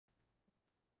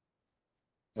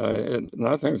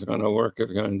Nothing's going to work if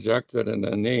you inject it in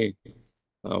the knee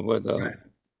with a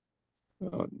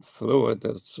fluid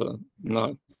that's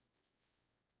not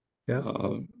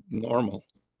normal.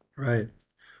 Right.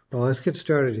 Well, let's get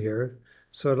started here.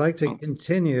 So I'd like to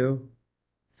continue.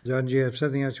 John, do you have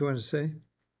something else you want to say?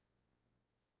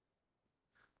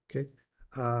 Okay.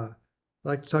 I'd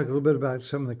like to talk a little bit about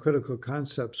some of the critical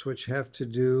concepts which have to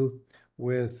do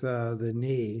with the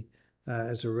knee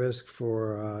as a risk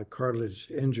for cartilage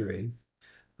injury.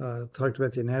 Talked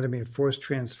about the anatomy of force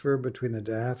transfer between the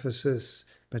diaphysis,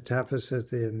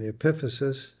 metaphysis, and the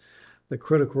epiphysis, the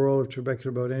critical role of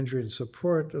trabecular bone injury in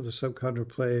support of the subchondral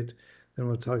plate. Then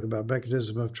we'll talk about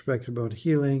mechanism of trabecular bone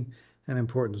healing and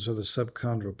importance of the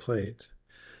subchondral plate.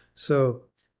 So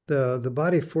the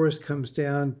body force comes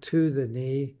down to the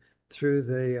knee through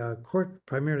the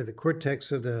primarily the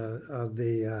cortex of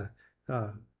the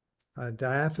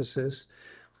diaphysis.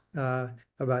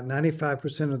 About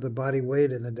 95% of the body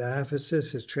weight in the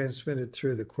diaphysis is transmitted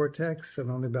through the cortex and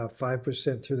only about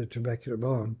 5% through the trabecular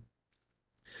bone.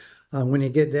 When you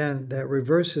get down, that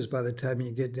reverses by the time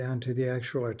you get down to the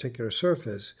actual articular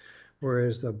surface,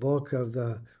 whereas the bulk of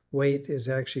the weight is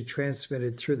actually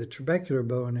transmitted through the trabecular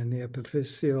bone in the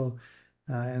epiphyseal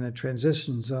and the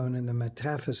transition zone in the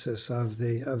metaphysis of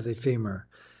the femur.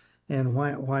 And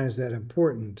why is that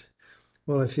important?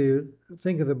 Well, if you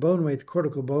think of the bone weight, the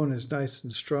cortical bone is nice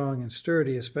and strong and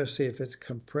sturdy, especially if it's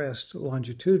compressed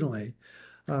longitudinally.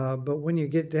 But when you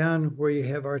get down where you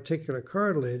have articular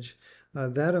cartilage,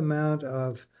 that amount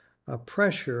of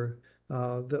pressure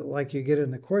that like you get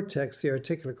in the cortex, the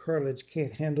articular cartilage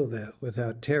can't handle that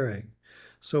without tearing.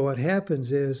 So what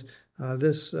happens is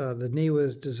the knee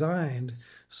was designed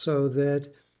so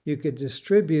that you could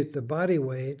distribute the body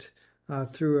weight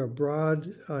through a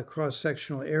broad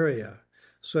cross-sectional area.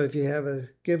 So if you have a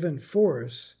given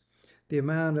force, the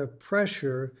amount of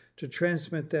pressure to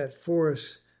transmit that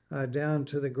force down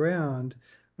to the ground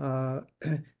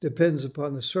depends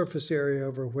upon the surface area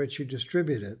over which you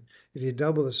distribute it. If you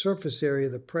double the surface area,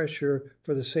 the pressure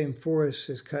for the same force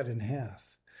is cut in half.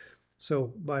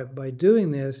 So by doing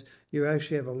this, you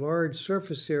actually have a large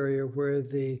surface area where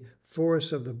the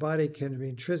force of the body can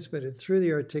be transmitted through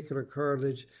the articular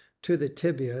cartilage to the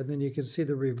tibia. And then you can see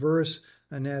the reverse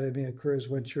anatomy occurs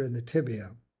once you're in the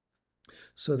tibia.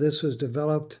 So this was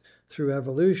developed through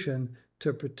evolution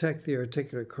to protect the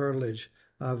articular cartilage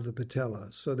of the patella.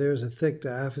 So there's a thick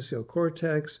diaphyseal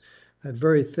cortex, a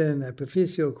very thin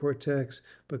epiphyseal cortex,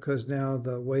 because now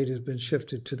the weight has been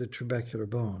shifted to the trabecular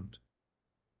bone.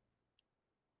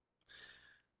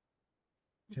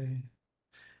 Okay.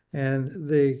 And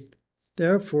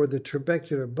therefore, the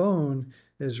trabecular bone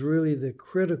is really the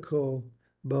critical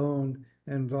bone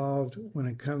involved when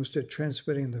it comes to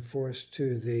transmitting the force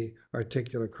to the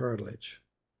articular cartilage.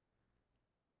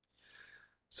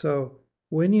 So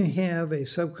when you have a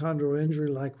subchondral injury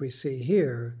like we see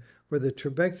here, where the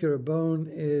trabecular bone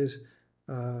is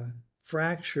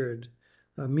fractured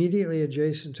immediately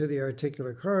adjacent to the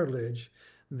articular cartilage,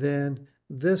 then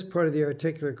this part of the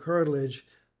articular cartilage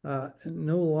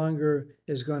no longer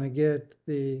is going to get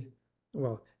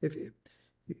if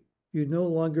you no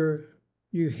longer,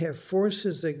 you have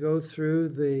forces that go through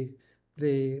the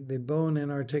bone and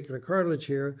articular cartilage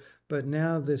here, but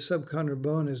now the subchondral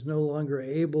bone is no longer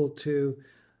able to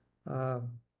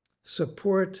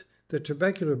support the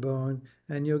trabecular bone,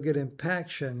 and you'll get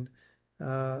impaction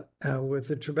with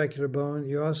the trabecular bone.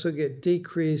 You also get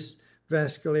decreased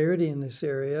vascularity in this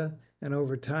area, and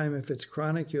over time, if it's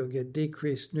chronic, you'll get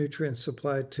decreased nutrient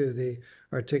supply to the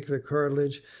articular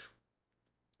cartilage.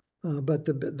 But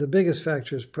the biggest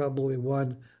factor is probably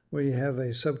one where you have a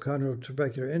subchondral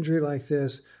trabecular injury like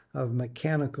this, of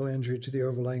mechanical injury to the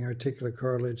overlying articular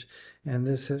cartilage, and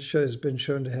this has been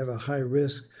shown to have a high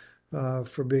risk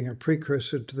for being a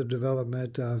precursor to the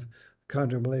development of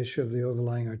chondromalacia of the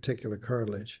overlying articular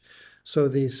cartilage. So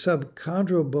these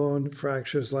subchondral bone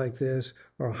fractures like this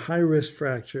are high-risk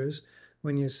fractures.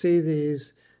 When you see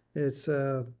these, it's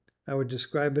I would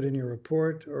describe it in your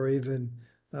report, or even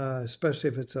especially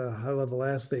if it's a high-level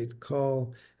athlete,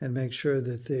 call and make sure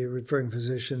that the referring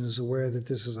physician is aware that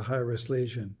this is a high-risk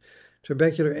lesion.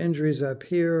 Trabecular injuries up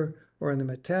here or in the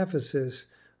metaphysis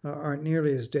aren't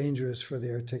nearly as dangerous for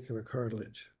the articular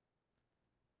cartilage.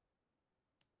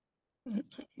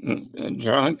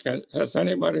 John, has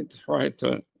anybody tried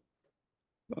to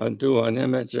do an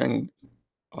imaging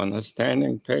on a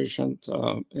standing patient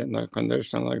in a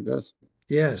condition like this?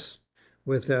 Yes,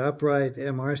 with the upright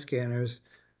MR scanners,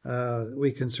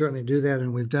 we can certainly do that,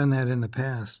 and we've done that in the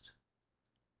past.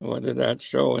 What did that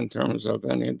show in terms of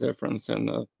any difference in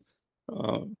the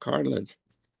cartilage?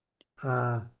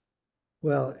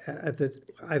 Well,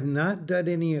 I've not done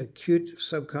any acute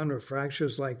subchondral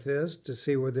fractures like this to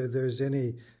see whether there's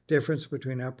any difference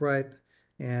between upright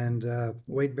and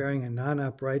weight-bearing and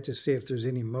non-upright to see if there's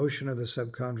any motion of the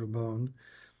subchondral bone.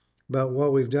 But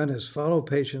what we've done is follow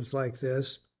patients like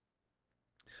this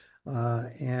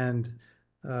and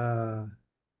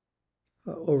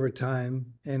over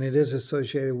time, and it is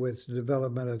associated with the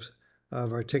development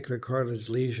of articular cartilage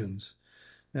lesions.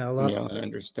 Now, I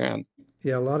understand.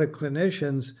 Yeah, a lot of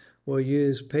clinicians will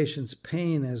use patient's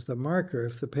pain as the marker.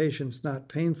 If the patient's not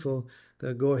painful,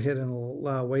 they'll go ahead and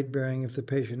allow weight bearing. If the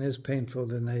patient is painful,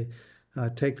 then they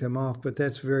take them off. But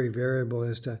that's very variable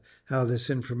as to how this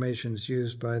information is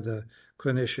used by the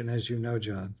clinician, as you know,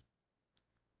 John.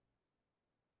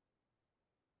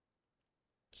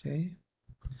 Okay.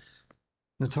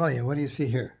 Natalia, what do you see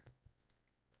here?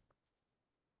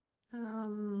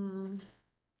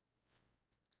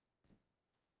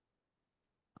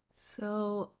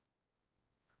 So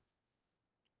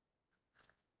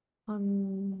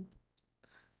on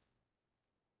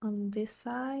this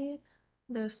side,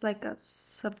 there's like a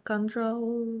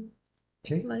subchondral,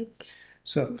 Okay. like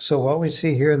So what we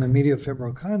see here in the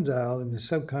mediofemoral condyle in the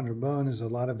subchondral bone is a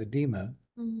lot of edema.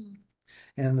 And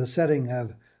the setting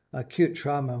of acute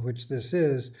trauma, which this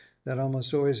is, that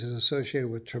almost always is associated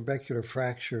with trabecular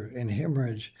fracture and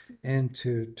hemorrhage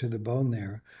into the bone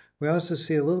there. We also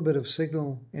see a little bit of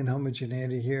signal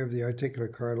inhomogeneity here of the articular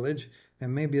cartilage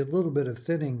and maybe a little bit of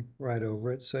thinning right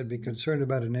over it. So I'd be concerned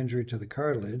about an injury to the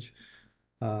cartilage,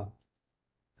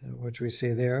 which we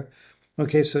see there.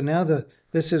 Okay, so now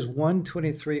this is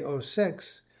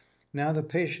 12306. Now the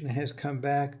patient has come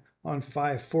back on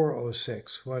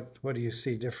 5406. What do you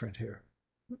see different here?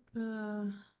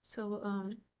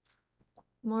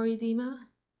 More edema.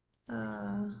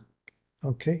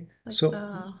 Okay, Like, so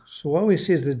what we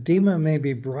see is the edema may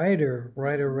be brighter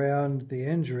right around the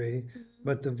injury,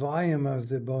 but the volume of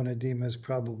the bone edema is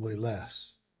probably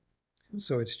less.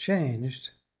 So it's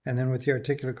changed. And then with the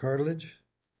articular cartilage?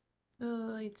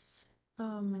 It's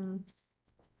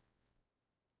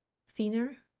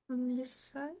thinner on this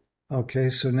side. Okay,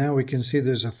 so now we can see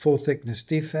there's a full thickness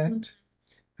defect.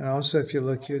 And also, if you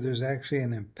look here, there's actually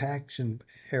an impaction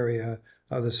area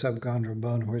of the subchondral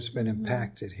bone where it's been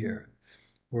impacted here,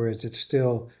 whereas it's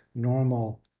still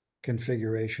normal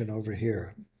configuration over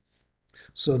here.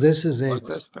 So this is a...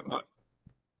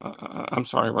 I'm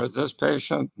sorry, was this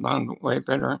patient non-weight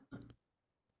bearer?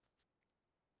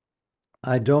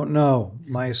 I don't know.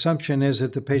 My assumption is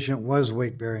that the patient was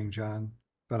weight-bearing, John,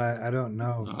 but I don't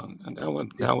know. And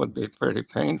that would be pretty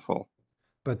painful.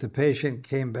 But the patient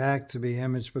came back to be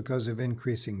imaged because of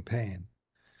increasing pain.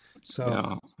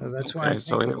 So that's why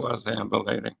so it was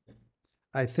ambulating.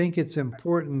 I think it's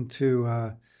important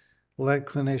to let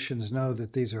clinicians know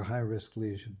that these are high-risk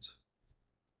lesions.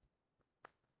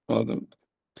 Well, the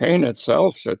pain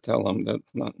itself should tell them that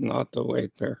not the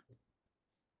weight there.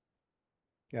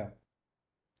 Yeah.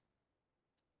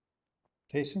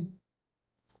 Jason?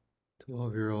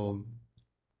 12-year-old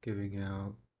giving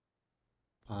out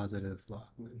positive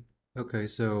Lockman. Okay,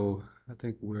 so I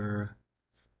think we're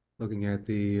looking at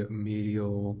the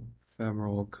medial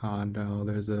femoral condyle.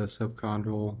 There's a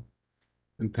subchondral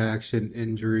impaction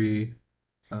injury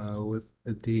with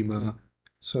edema.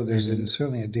 So there's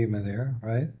certainly edema there,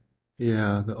 right?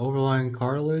 Yeah, the overlying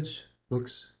cartilage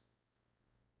looks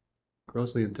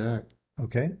grossly intact.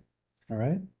 Okay, all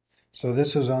right. So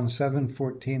this is on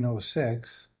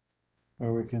 7/14/06,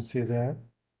 where we can see that.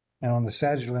 And on the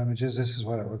sagittal images, this is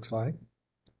what it looks like.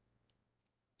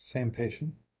 Same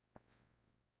patient.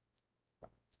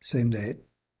 Same date.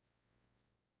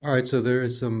 All right, so there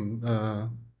is some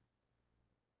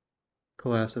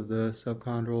collapse of the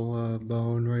subchondral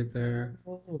bone right there.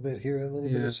 A little bit here, a little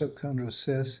bit of subchondral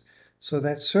cyst. So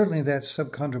that certainly that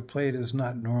subchondral plate is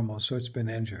not normal, so it's been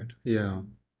injured. Yeah.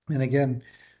 And again,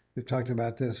 we've talked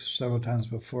about this several times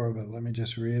before, but let me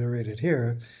just reiterate it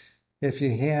here. If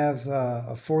you have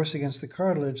a force against the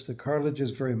cartilage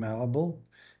is very malleable.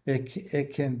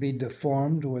 It can be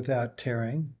deformed without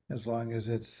tearing, as long as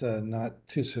it's not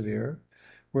too severe.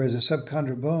 Whereas a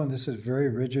subchondral bone, this is very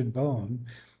rigid bone.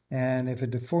 And if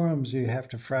it deforms, you have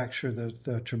to fracture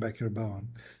the trabecular bone.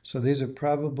 So these are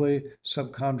probably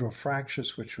subchondral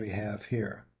fractures, which we have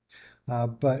here.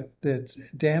 But it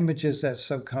damages that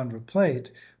subchondral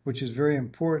plate, which is very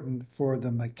important for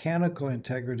the mechanical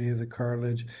integrity of the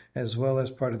cartilage, as well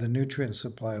as part of the nutrient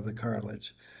supply of the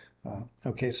cartilage.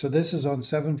 Okay, so this is on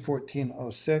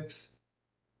 7/14/06.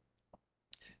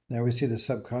 There we see the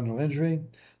subchondral injury.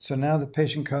 So now the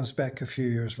patient comes back a few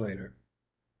years later.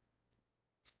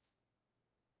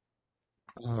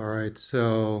 All right,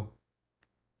 so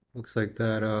Looks like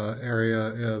that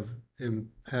area of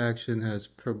impaction has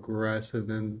progressed, and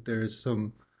then there's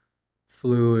some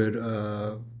fluid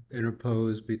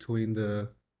interposed between the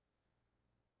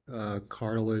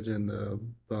cartilage and the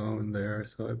bone there.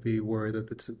 So I'd be worried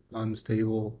that it's an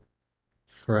unstable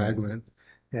fragment.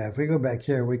 Yeah, if we go back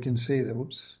here, we can see that,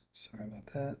 whoops, sorry about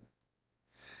that.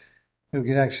 We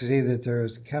can actually see that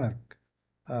there's kind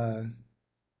of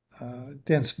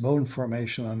dense bone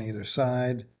formation on either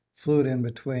side, fluid in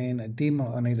between, edema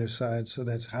on either side. So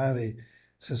that's highly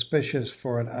suspicious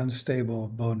for an unstable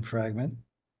bone fragment.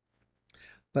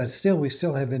 But still, we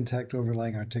still have intact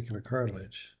overlying articular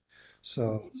cartilage.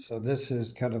 So this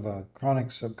is kind of a chronic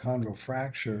subchondral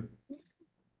fracture.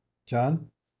 John?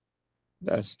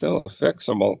 That's still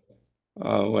fixable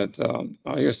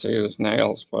I used to use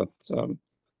nails, but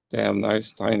they have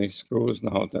nice tiny screws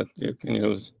now that you can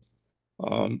use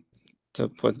to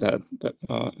put that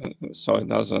so it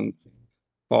doesn't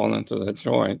fall into the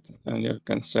joint, and you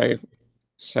can save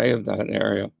that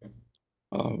area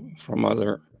from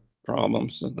other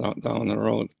problems down the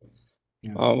road.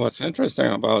 Yeah. What's interesting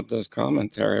about this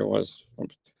commentary was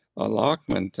a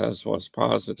Lockman test was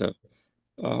positive.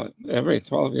 Every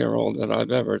 12-year-old that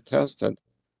I've ever tested,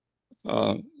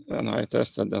 and I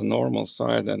tested the normal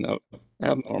side and the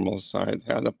abnormal side,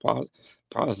 had a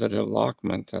positive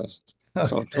Lockman test.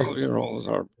 So Okay. 12-year-olds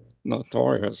are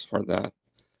notorious for that.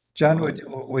 John,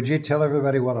 would you tell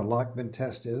everybody what a Lockman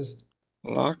test is?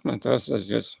 Lockman test is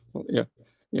just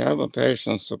you have a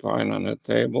patient supine on a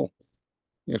table,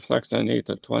 you flex the knee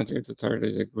to 20 to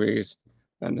 30 degrees,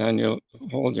 and then you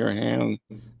hold your hand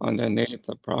underneath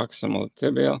the proximal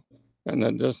tibia and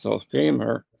the distal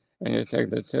femur, and you take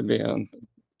the tibia and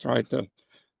try to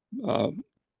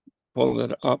pull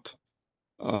it up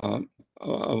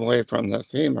away from the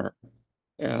femur,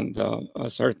 and a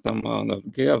certain amount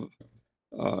of give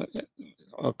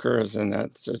occurs in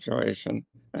that situation,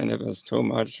 and if it's too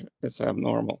much, it's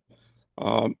abnormal.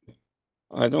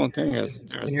 I don't think there's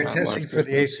And you're that testing much for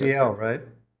the ACL, right?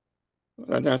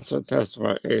 That's a test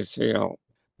for ACL,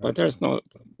 but there's not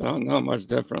much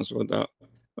difference with a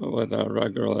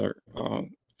regular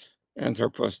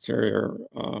interposterior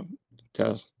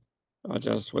test,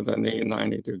 just with a knee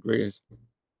 90 degrees.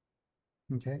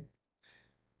 Okay.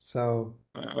 So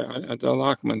The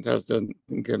Lockman test didn't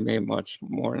give me much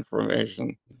more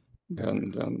information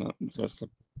than just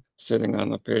sitting on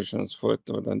the patient's foot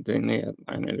with a knee at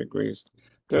 90 degrees.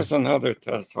 There's another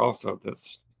test also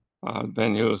that's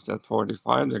been used at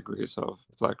 45 degrees of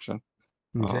flexion.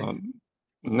 okay.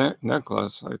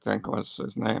 Nicholas, I think was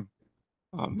his name.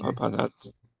 But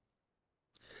that's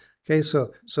Okay,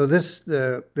 so this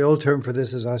the old term for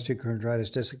this is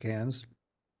osteochondritis dissecans.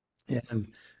 And a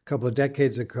couple of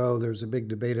decades ago, there was a big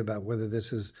debate about whether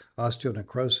this is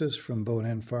osteonecrosis from bone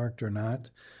infarct or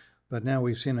not. But now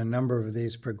we've seen a number of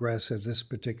these progress as this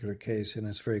particular case, and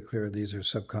it's very clear these are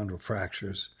subchondral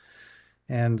fractures,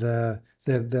 and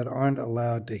that aren't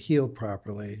allowed to heal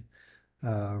properly,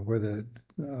 where they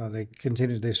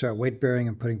start weight bearing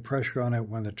and putting pressure on it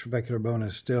when the trabecular bone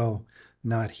is still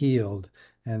not healed,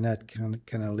 and that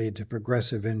can lead to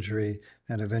progressive injury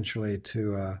and eventually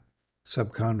to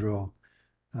subchondral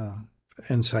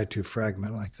in situ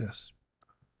fragment like this.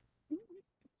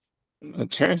 the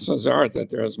chances are that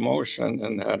there's motion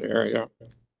in that area.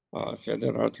 If you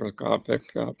did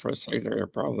arthroscopic procedure, you'll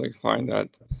probably find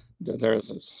that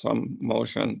there's some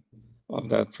motion of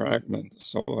that fragment.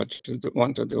 So what you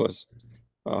want to do is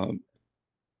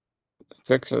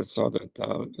fix it so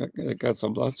that it gets a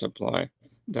blood supply.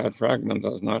 That fragment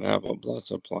does not have a blood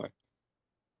supply.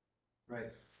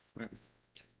 Right.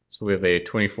 So we have a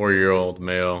 24-year-old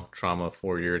male, trauma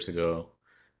 4 years ago.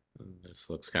 This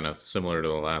looks kind of similar to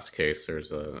the last case.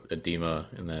 There's a edema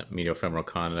in that medial femoral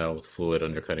condyle with fluid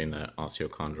undercutting that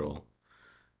osteochondral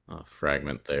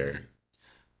fragment there.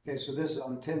 Okay, so this is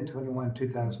on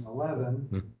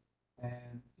 10/21/2011,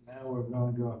 and now we're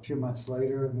going to a few months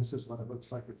later, and this is what it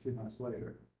looks like a few months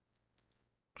later.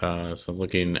 So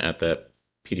looking at that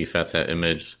PD FATSAT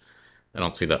image, I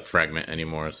don't see that fragment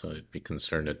anymore, so I'd be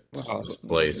concerned it's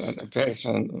displaced.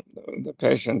 The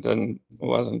patient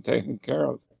wasn't taken care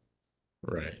of.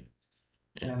 Right.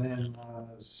 Yeah. And then,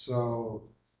 so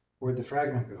where'd the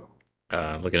fragment go?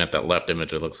 Looking at that left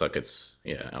image, it looks like it's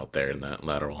out there in that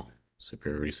lateral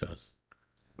superior recess.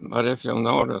 But if you'll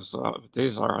notice,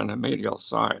 these are on the medial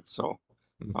side, so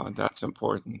that's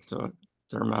important to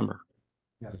remember.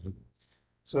 Yeah.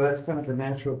 So that's kind of the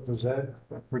natural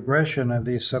progression of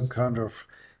these subchondral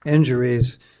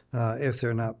injuries if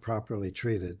they're not properly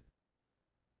treated.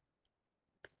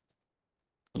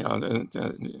 You know,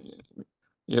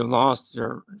 you lost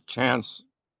your chance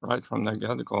right from the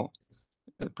get-go.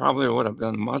 It probably would have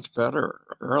been much better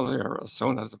earlier, as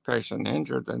soon as the patient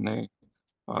injured the knee,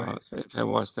 if it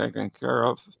was taken care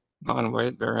of,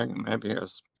 non-weight bearing, maybe a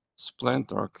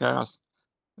splint or cast.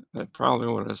 It probably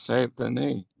would have saved the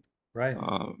knee. Right.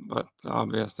 But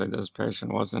obviously this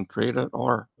patient wasn't treated,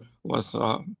 or was,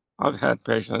 I've had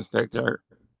patients take their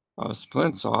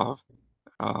splints off,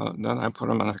 then I put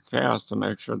them in a cast to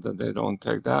make sure that they don't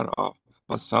take that off.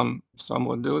 But some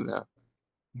would do that.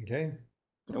 Okay.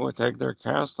 They would take their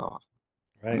cast off,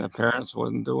 and Right. the parents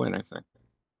wouldn't do anything.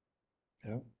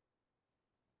 Yeah.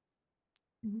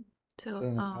 So,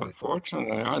 So,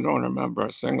 Unfortunately, I don't remember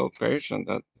a single patient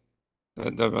that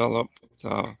developed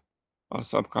a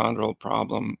subchondral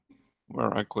problem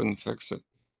where I couldn't fix it.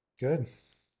 good.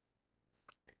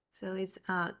 so it's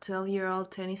a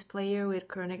 12-year-old tennis player with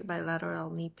chronic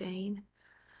bilateral knee pain.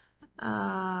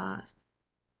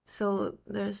 So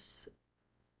there's,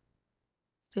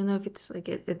 I don't know if it's like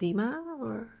edema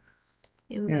or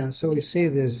in Yeah, the. so we see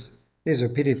these are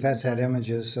PD fat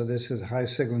images. So this is high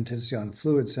signal intensity on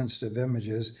fluid sensitive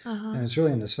images. And it's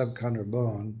really in the subchondral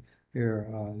bone here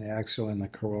on the axial and the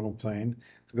coronal plane.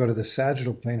 If we go to the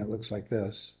sagittal plane, it looks like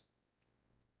this.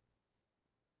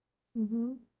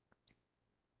 Mm-hmm.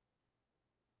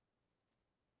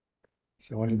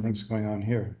 So what do you think's going on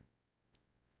here?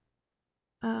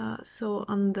 So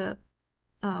on the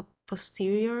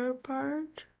posterior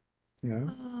part, Yeah.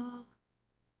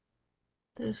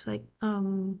 there's like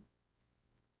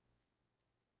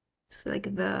it's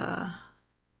like the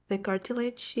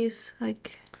cartilage is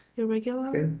like irregular.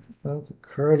 Okay. Well, the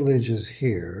cartilage is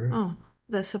here. Oh,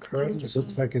 the Cartilage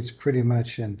looks subchondral. like it's pretty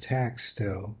much intact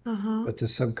still, Uh-huh. but the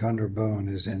subchondral bone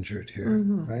is injured here,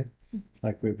 right?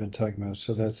 Like we've been talking about.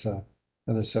 So that's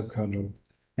another subchondral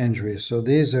injury. So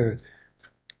these are,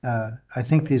 I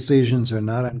think these lesions are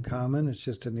not uncommon. It's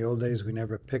just in the old days we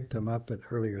never picked them up at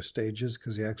earlier stages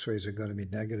because the x-rays are going to be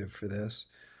negative for this.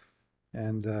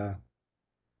 And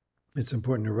it's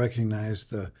important to recognize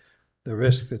the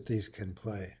risk that these can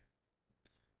play.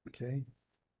 Okay.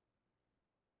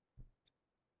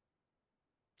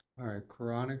 All right,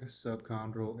 chronic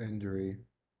subchondral injury.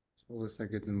 So it looks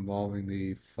like it's involving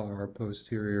the far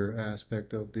posterior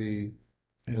aspect of the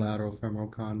lateral femoral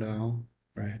condyle.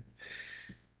 Right.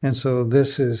 And so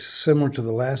this is similar to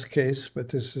the last case, but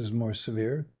this is more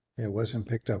severe. It wasn't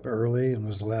picked up early and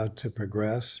was allowed to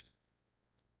progress,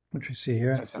 which we see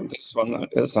here. I think this one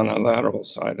is on the lateral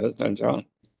side, isn't it, John?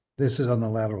 This is on the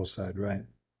lateral side, right?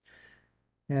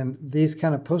 And these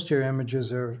kind of posterior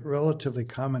images are relatively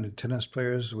common in tennis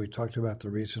players. We talked about the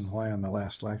reason why on the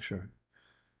last lecture.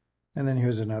 And then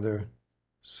here's another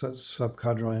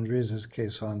subchondral injuries, this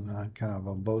case on kind of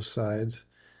on both sides,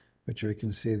 which we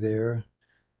can see there.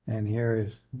 And here,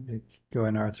 if you go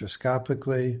in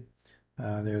arthroscopically,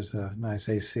 there's a nice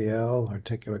ACL,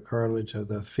 articular cartilage of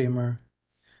the femur.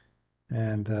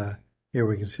 And here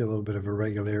we can see a little bit of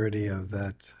irregularity of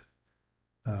that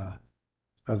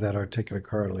articular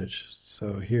cartilage.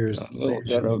 So here's a little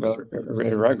bit of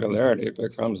irregularity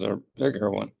becomes a bigger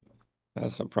one.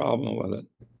 That's the problem with it.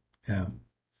 Yeah.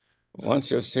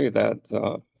 Once you see that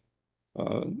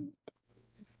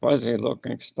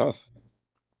fuzzy-looking stuff,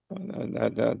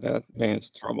 that means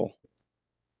trouble.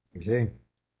 Okay.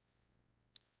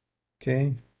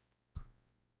 Okay.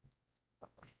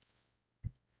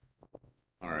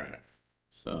 All right.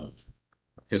 So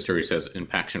history says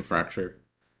impaction fracture.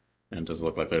 And it does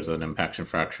look like there's an impaction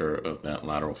fracture of that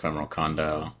lateral femoral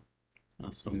condyle.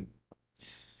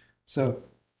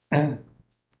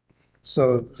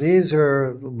 So these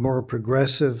are more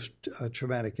progressive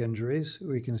traumatic injuries.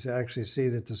 We can actually see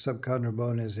that the subchondral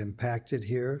bone is impacted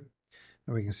here.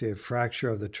 And we can see a fracture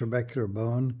of the trabecular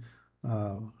bone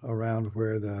around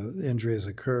where the injury has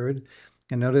occurred.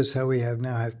 And notice how we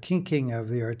now have kinking of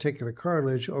the articular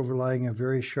cartilage overlying a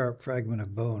very sharp fragment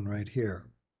of bone right here.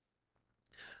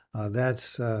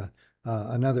 That's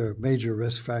another major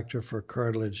risk factor for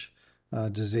cartilage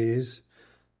disease,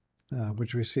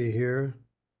 which we see here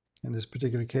in this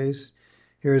particular case.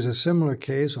 Here's a similar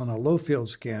case on a low field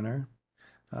scanner.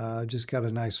 Just got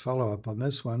a nice follow-up on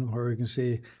this one where we can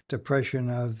see depression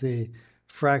of the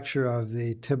fracture of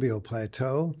the tibial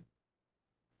plateau.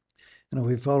 And if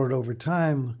we followed over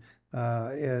time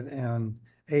in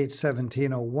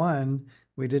 8/17/01,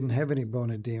 we didn't have any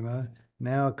bone edema.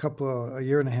 Now, a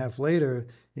year and a half later,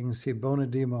 you can see bone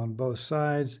edema on both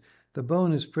sides. The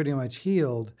bone is pretty much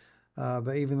healed,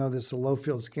 but even though this is a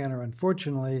low-field scanner,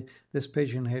 unfortunately, this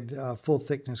patient had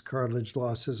full-thickness cartilage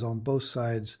losses on both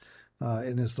sides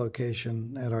in this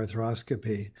location at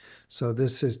arthroscopy. So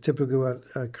this is typically what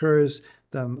occurs.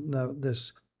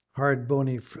 This hard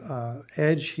bony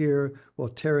edge here will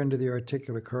tear into the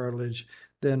articular cartilage.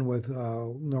 Then with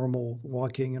normal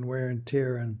walking and wear and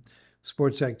tear and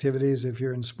sports activities, if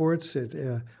you're in sports, it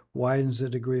widens the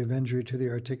degree of injury to the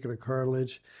articular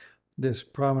cartilage. This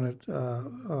prominent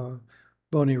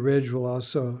bony ridge will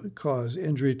also cause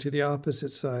injury to the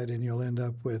opposite side, and you'll end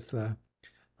up with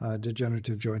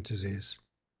degenerative joint disease.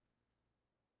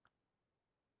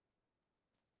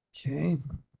 Okay.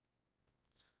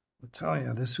 I'll tell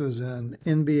you, this was an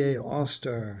NBA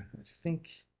All-Star. I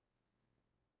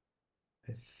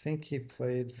think he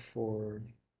played for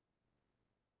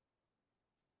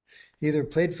either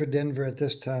played for Denver at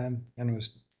this time and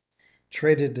was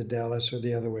traded to Dallas or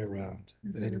the other way around.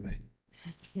 But anyway.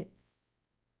 Okay.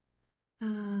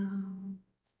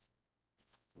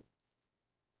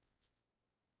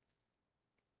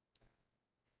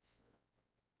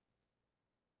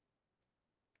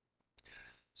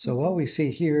 So what we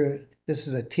see here, this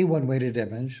is a T1 weighted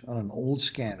image on an old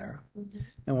scanner.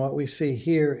 And what we see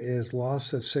here is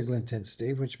loss of signal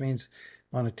intensity, which means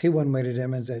on a T1 weighted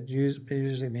image, that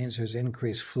usually means there's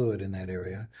increased fluid in that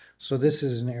area. So this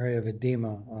is an area of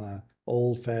edema on an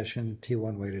old-fashioned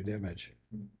T1 weighted image.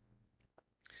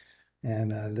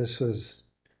 And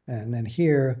and then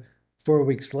here, 4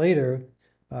 weeks later,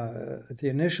 at the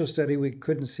initial study, we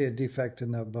couldn't see a defect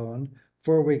in the bone.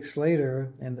 4 weeks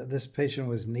later, and this patient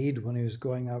was kneed when he was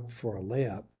going up for a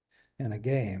layup in a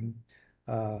game.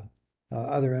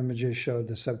 Other images showed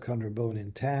the subchondral bone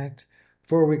intact.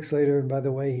 4 weeks later, and by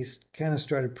the way, he's kind of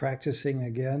started practicing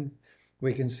again.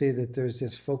 We can see that there's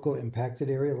this focal impacted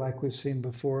area like we've seen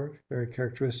before, very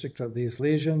characteristic of these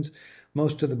lesions.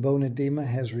 Most of the bone edema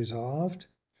has resolved,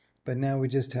 but now we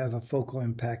just have a focal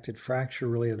impacted fracture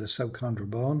really of the subchondral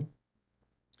bone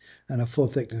and a full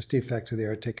thickness defect of the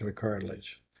articular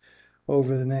cartilage.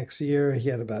 Over the next year, he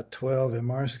had about 12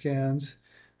 MR scans.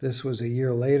 This was a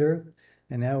year later,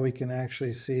 and now we can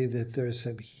actually see that there's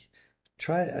some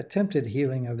attempted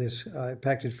healing of this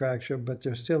impacted fracture, but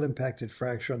there's still impacted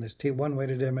fracture on this T1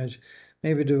 weighted image,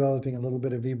 maybe developing a little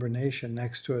bit of eburnation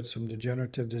next to it, some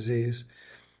degenerative disease.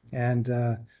 And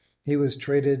he was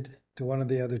traded to one of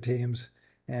the other teams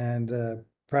and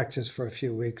practiced for a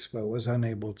few weeks, but was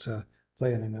unable to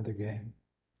play in another game.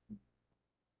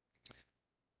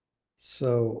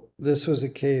 So this was a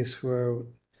case where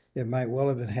it might well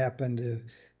have happened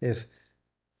if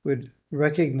we'd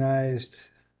recognized,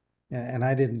 and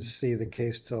I didn't see the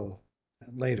case till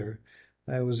later,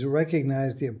 it was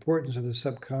recognized the importance of the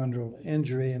subchondral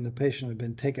injury and the patient had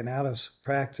been taken out of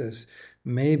practice,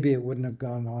 maybe it wouldn't have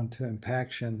gone on to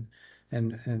impaction,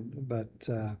 but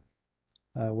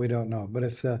we don't know. But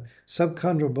if the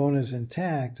subchondral bone is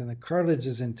intact and the cartilage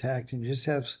is intact and you just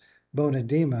have bone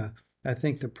edema, I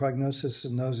think the prognosis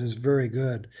in those is very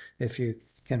good if you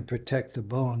can protect the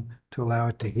bone to allow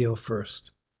it to heal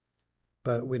first.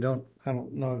 But I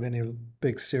don't know of any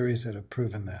big series that have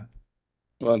proven that.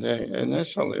 Well, the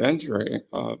initial injury,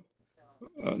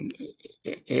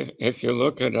 if you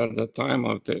look at it at the time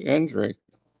of the injury,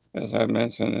 as I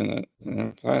mentioned in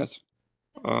the class,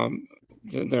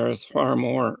 there is far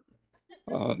more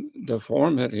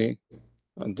deformity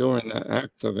during the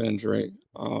act of injury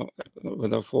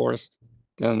with a force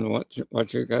than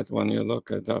what you get when you look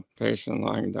at the patient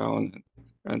lying down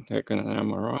and taking an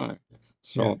MRI.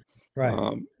 So yeah,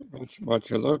 right. What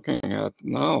you're looking at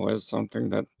now is something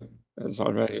that is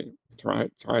already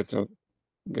tried to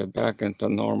get back into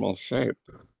normal shape.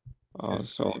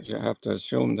 So you have to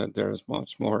assume that there is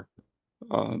much more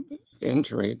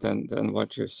injury than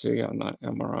what you see on the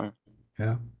MRI.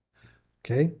 Yeah.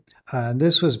 Okay.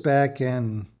 This was back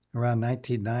in around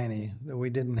 1990. We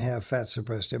didn't have fat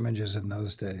suppressed images in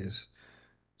those days.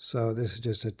 So this is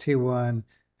just a T1,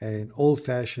 an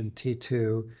old-fashioned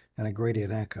T2, and a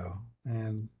gradient echo.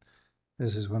 And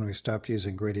this is when we stopped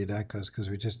using gradient echoes because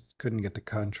we just couldn't get the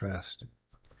contrast.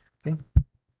 Okay.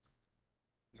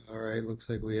 All right, looks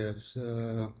like we have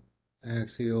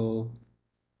axial,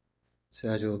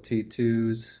 sagittal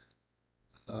T2s.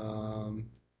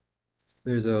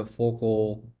 There's a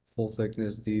focal full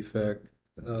thickness defect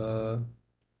of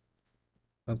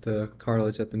the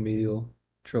cartilage at the medial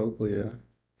trochlea.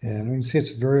 And we can see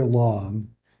it's very long,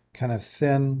 kind of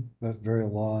thin, but very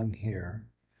long here.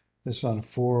 This is on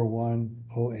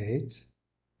 4108.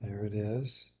 There it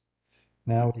is.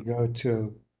 Now we go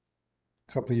to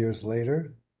a couple years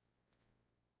later.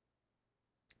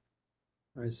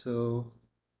 All right, so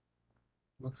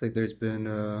looks like there's been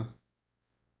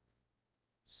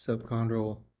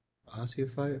subchondral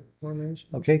osteophyte formation.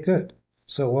 Okay, good.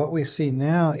 So what we see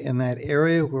now in that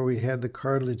area where we had the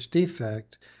cartilage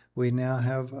defect, we now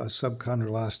have a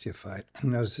subchondral osteophyte.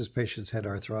 Notice this patient's had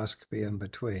arthroscopy in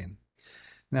between.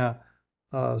 Now,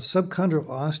 subchondral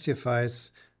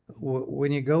osteophytes,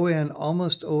 when you go in,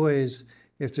 almost always,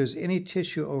 if there's any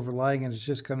tissue overlying it, it's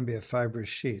just going to be a fibrous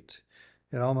sheet.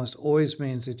 It almost always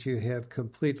means that you have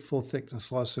complete full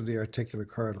thickness loss of the articular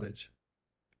cartilage.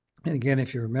 And again,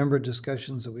 if you remember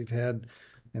discussions that we've had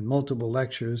in multiple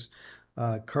lectures,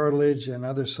 cartilage and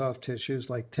other soft tissues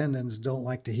like tendons don't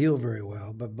like to heal very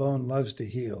well, but bone loves to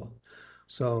heal.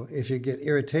 So if you get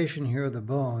irritation here of the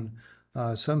bone,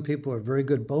 some people are very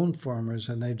good bone formers,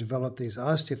 and they develop these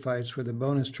osteophytes where the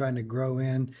bone is trying to grow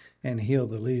in and heal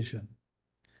the lesion.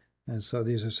 And so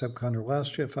these are subchondral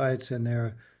osteophytes, and they're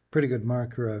a pretty good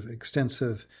marker of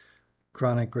extensive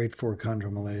chronic grade 4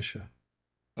 chondromalacia.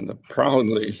 And the proud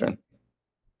lesion.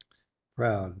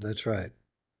 Proud, that's right.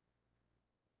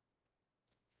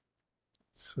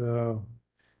 So,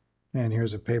 and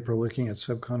here's a paper looking at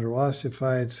subchondral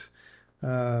osteophytes,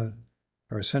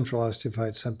 or central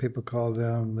osteophytes, some people call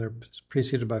them. They're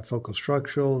preceded by focal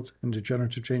structural and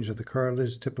degenerative change of the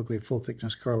cartilage, typically full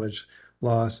thickness cartilage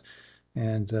loss,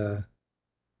 and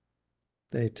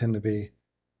they tend to be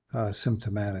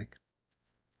symptomatic.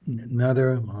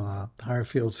 Another higher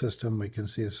field system, we can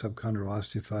see a subchondral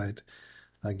osteophyte,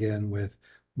 again with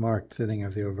marked thinning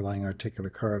of the overlying articular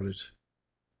cartilage.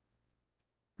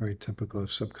 Very typical of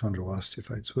subchondral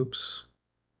osteophytes. Oops.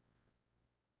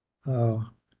 Oh,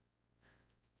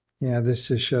 yeah, this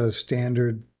just shows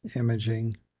standard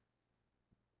imaging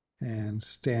and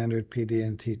standard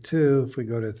PDNT2. If we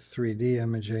go to 3D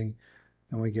imaging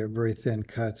and we get very thin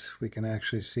cuts, we can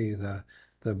actually see the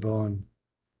bone,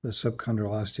 the subchondral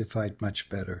osteophyte, much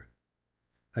better.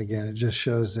 Again, it just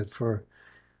shows that for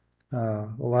a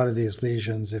lot of these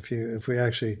lesions, if we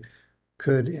actually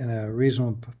could, in a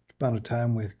reasonable amount of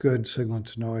time with good signal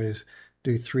to noise,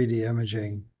 do 3D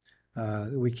imaging,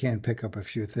 we can pick up a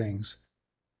few things.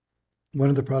 One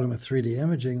of the problems with 3D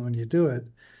imaging when you do it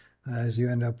is you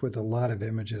end up with a lot of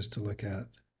images to look at.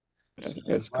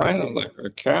 It's kind of like a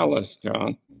callus,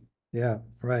 John. Yeah,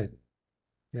 right.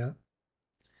 Yeah.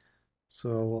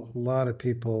 So a lot of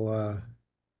people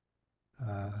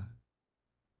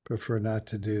prefer not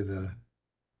to do the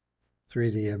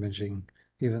 3D imaging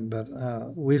even, but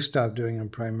we've stopped doing them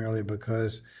primarily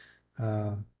because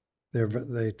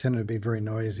they tend to be very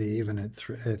noisy even at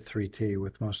 3T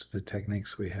with most of the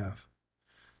techniques we have.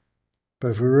 But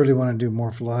if we really want to do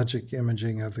morphologic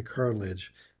imaging of the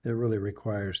cartilage, it really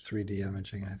requires 3D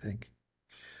imaging, I think.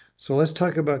 So let's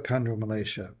talk about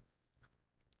chondromalacia.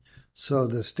 So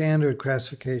the standard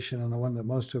classification, and the one that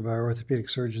most of our orthopedic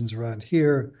surgeons around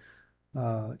here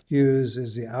use,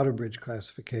 is the Outerbridge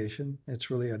classification. It's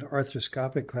really an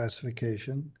arthroscopic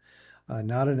classification,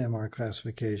 not an MR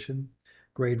classification.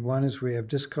 Grade 1 is where you have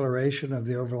discoloration of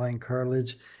the overlying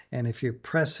cartilage, and if you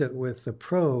press it with the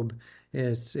probe,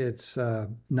 it's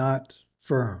not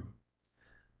firm.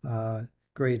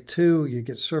 Grade 2, you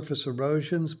get surface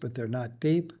erosions, but they're not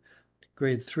deep.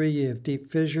 Grade 3, you have deep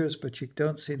fissures, but you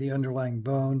don't see the underlying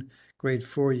bone. Grade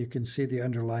 4, you can see the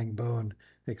underlying bone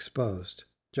exposed.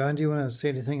 John, do you want to say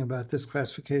anything about this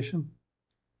classification?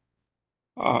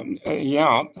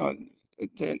 Yeah,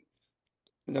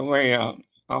 the way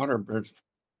Outerbridge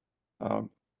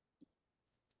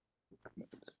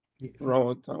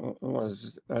wrote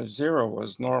was 0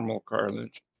 was normal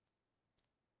cartilage,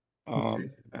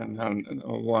 and then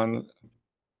 1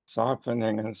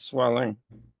 softening and swelling,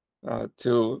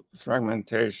 2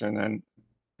 fragmentation and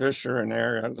fissure in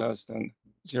area less than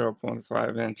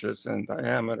 0.5 inches in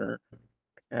diameter,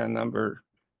 and number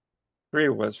 3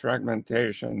 was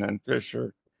fragmentation and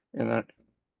fissure in an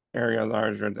area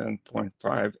larger than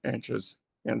 0.5 inches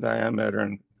in diameter,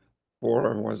 and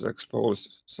 4 was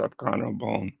exposed subchondral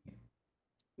bone.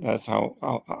 That's how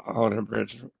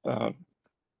Outerbridge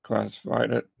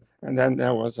classified it. And then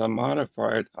there was a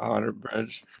modified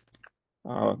Outerbridge.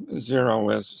 0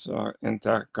 is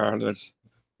intact cartilage.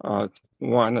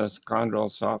 1 is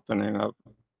chondral softening up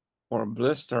or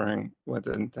blistering with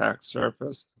intact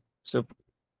surface. 2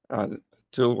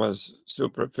 was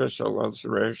superficial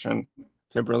ulceration,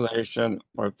 fibrillation,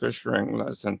 or fissuring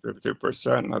less than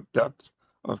 50% of depth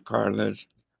of cartilage.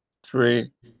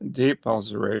 3, deep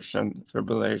ulceration,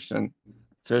 fibrillation,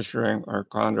 fissuring, or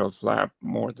chondral flap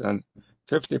more than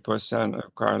 50%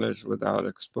 of cartilage without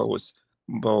exposed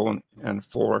bone. And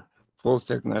 4, full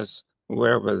thickness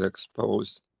wherewith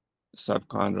exposed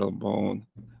subchondral bone.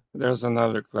 There's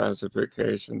another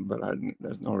classification, but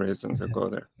there's no reason to go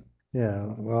there.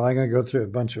 Yeah, well, I'm going to go through a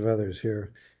bunch of others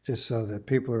here just so that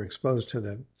people are exposed to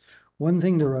them. One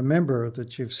thing to remember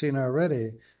that you've seen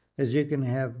already is you can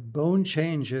have bone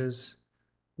changes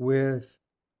with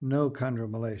no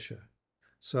chondromalacia.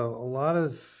 So a lot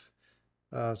of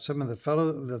some of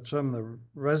the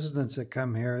residents that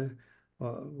come here,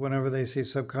 whenever they see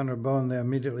subchondral bone, they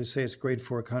immediately say it's grade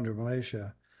 4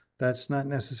 chondromalacia. That's not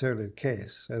necessarily the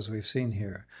case, as we've seen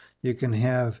here. You can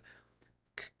have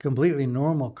completely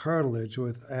normal cartilage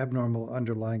with abnormal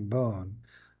underlying bone.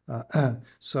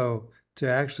 So to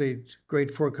actually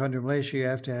grade 4 chondromalacia, you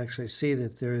have to actually see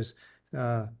that there's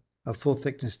a full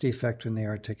thickness defect in the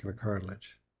articular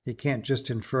cartilage. You can't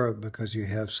just infer it because you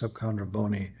have subchondral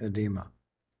bony edema.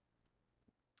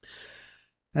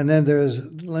 And then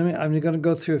I'm going to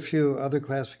go through a few other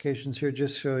classifications here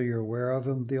just so you're aware of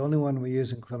them. The only one we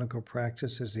use in clinical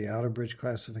practice is the Outerbridge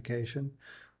classification.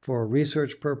 For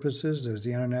research purposes, there's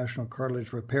the International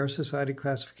Cartilage Repair Society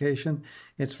classification.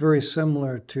 It's very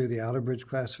similar to the Outerbridge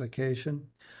classification.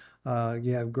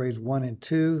 You have grades 1 and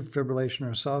 2, fibrillation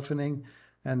or softening,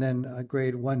 and then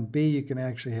grade 1B, you can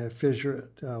actually have fissure,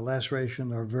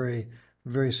 laceration, or very,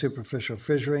 very superficial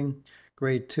fissuring.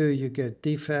 Grade 2, you get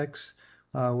defects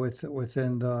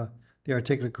within the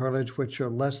articular cartilage, which are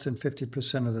less than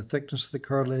 50% of the thickness of the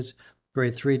cartilage.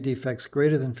 Grade 3, defects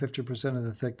greater than 50% of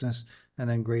the thickness. And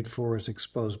then grade 4 is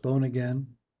exposed bone again.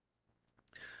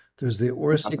 There's the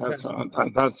OARSI class.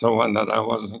 That's the one that I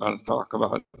wasn't going to talk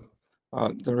about.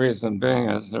 The reason being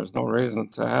is there's no reason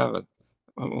to have it.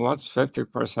 What's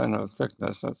 50% of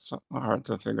thickness? That's hard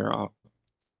to figure out.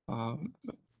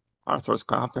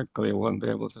 Arthroscopically, you wouldn't be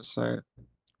able to say it.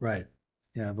 Right.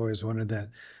 Yeah, I've always wondered that.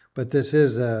 But this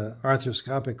is an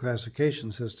arthroscopic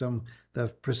classification system. The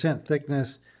percent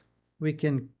thickness, we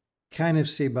can kind of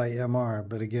see by MR,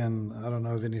 but again, I don't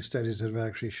know of any studies that have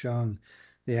actually shown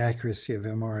the accuracy of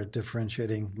MR at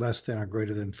differentiating less than or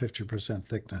greater than 50%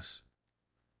 thickness.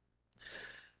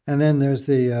 And then there's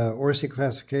the OARSI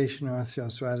classification,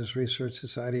 Osteoarthritis Research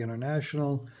Society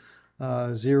International.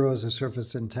 0 is a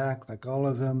surface intact, like all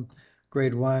of them.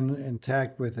 Grade 1,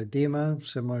 intact with edema,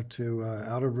 similar to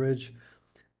Outerbridge.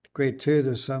 Grade 2,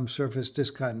 there's some surface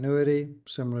discontinuity,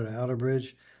 similar to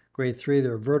Outerbridge. Grade 3,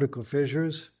 there are vertical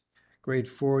fissures. Grade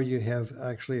 4, you have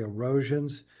actually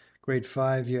erosions. Grade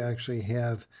 5, you actually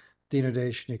have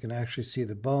denudation. You can actually see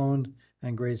the bone.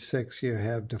 And grade 6, you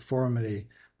have deformity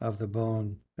of the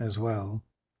bone as well.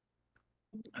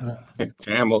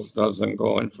 Campbell's doesn't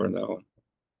go in for that one.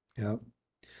 Yeah.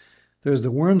 There's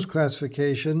the Worms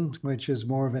classification, which is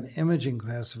more of an imaging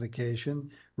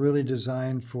classification, really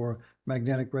designed for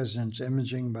magnetic resonance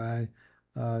imaging by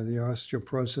the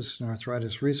Osteoporosis and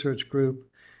Arthritis Research Group.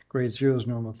 Grade 0 is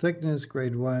normal thickness.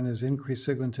 Grade 1 is increased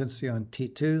signal intensity on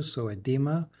T2, so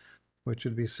edema, which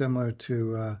would be similar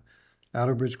to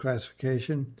Outerbridge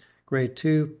classification. Grade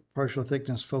 2, partial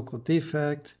thickness focal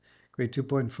defect. Grade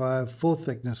 2.5, full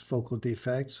thickness focal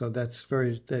defect, so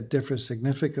that differs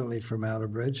significantly from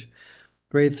Outerbridge.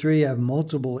 Grade 3, you have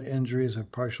multiple injuries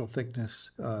of partial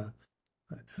thickness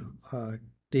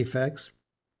defects.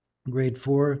 Grade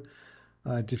 4,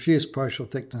 diffuse partial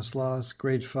thickness loss.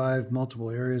 Grade 5, multiple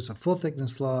areas of full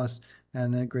thickness loss.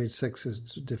 And then grade 6 is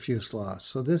diffuse loss.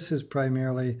 So this is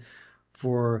primarily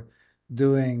for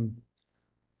doing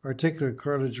articular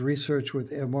cartilage research with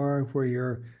MR, where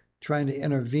you're trying to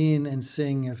intervene and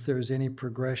seeing if there's any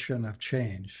progression of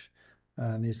change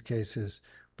in these cases.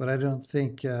 But I don't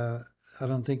think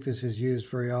this is used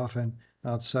very often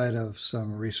outside of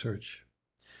some research.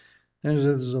 And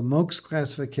there's a MOAKS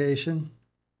classification,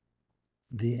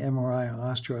 the MRI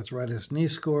osteoarthritis knee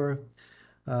score.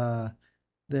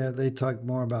 They talk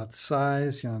more about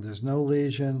size. There's no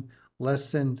lesion,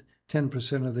 less than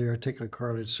 10% of the articular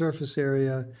cartilage surface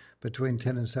area, between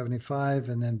 10 and 75,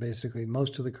 and then basically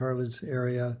most of the cartilage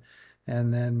area.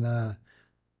 And then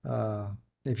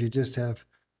if you just have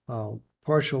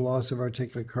partial loss of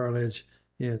articular cartilage,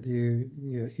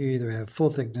 you either have full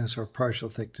thickness or partial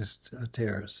thickness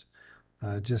tears,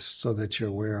 just so that you're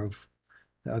aware of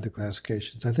the other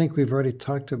classifications. I think we've already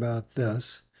talked about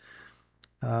this,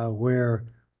 where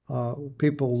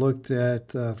people looked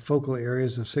at focal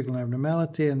areas of signal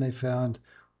abnormality, and they found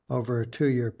over a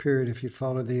 2-year period, if you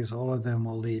follow these, all of them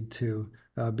will lead to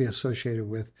be associated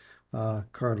with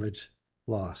cartilage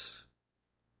loss.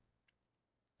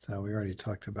 So we already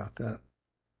talked about that.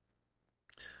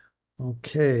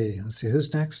 Okay, let's see,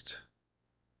 who's next?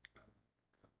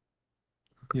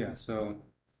 Yeah, so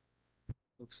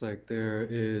looks like there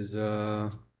is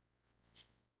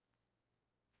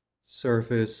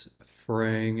surface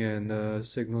fraying and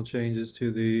signal changes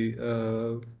to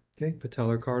the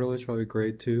patellar cartilage, probably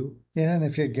grade 2. Yeah, and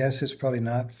if you guess, it's probably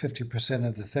not 50%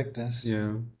 of the thickness.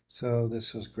 Yeah. So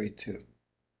this was grade 2.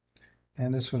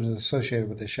 And this one is associated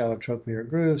with a shallow trochlear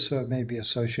groove, so it may be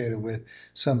associated with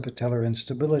some patellar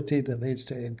instability that leads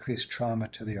to increased trauma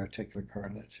to the articular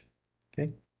cartilage.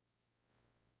 Okay.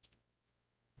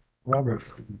 Robert.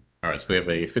 All right, so we have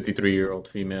a 53-year-old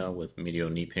female with medial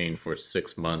knee pain for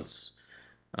 6 months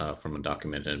from a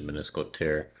documented meniscal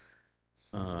tear.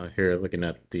 Here, looking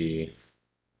at the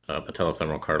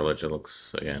patellofemoral cartilage, it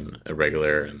looks, again,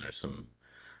 irregular, and there's some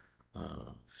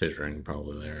fissuring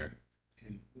probably there.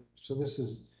 So this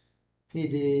is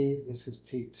PD, this is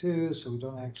T2, so we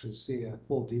don't actually see a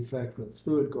full defect with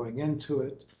fluid going into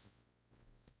it.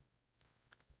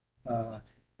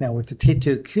 Now with the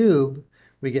T2 cube,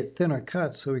 we get thinner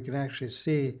cuts, so we can actually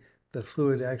see the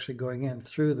fluid actually going in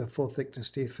through the full thickness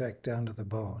defect down to the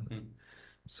bone.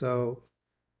 So,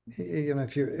 you know,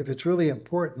 if it's really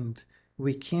important,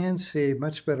 we can see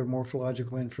much better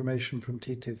morphological information from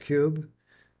T2 cube.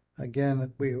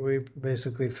 Again, we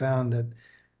basically found that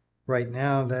right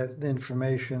now that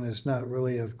information is not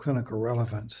really of clinical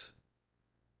relevance.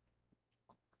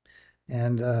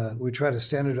 And we try to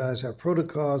standardize our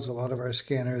protocols. A lot of our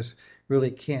scanners really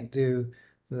can't do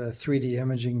the 3D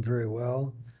imaging very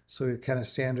well. So we've kind of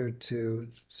standardized to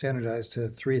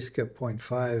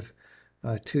 3-skip.5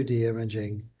 2D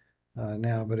imaging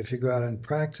now. But if you go out and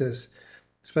practice,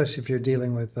 especially if you're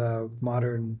dealing with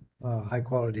modern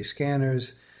high-quality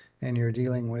scanners and you're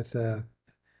dealing with a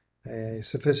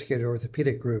sophisticated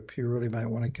orthopedic group, you really might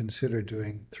want to consider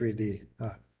doing 3D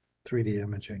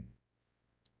imaging.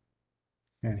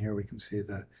 And here we can see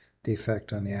the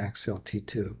defect on the axial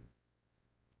T2.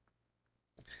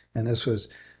 And this was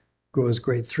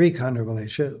grade 3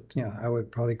 chondromalacia. You know, I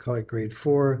would probably call it grade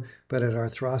 4, but at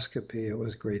arthroscopy it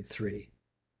was grade 3.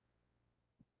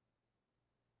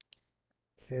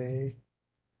 Okay.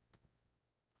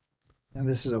 And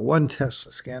this is a 1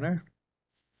 Tesla scanner,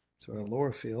 so a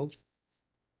lower field.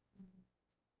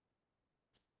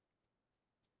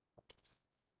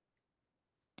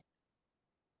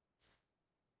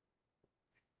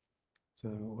 So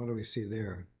what do we see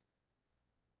there?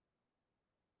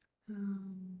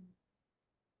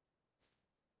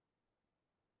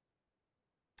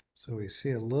 So we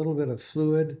see a little bit of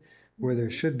fluid where there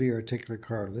should be articular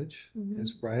cartilage.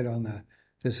 It's right on the,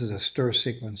 this is a stir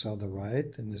sequence on the right,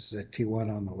 and this is a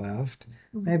T1 on the left.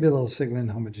 Maybe a little sigmoid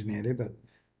homogeneity, but it'd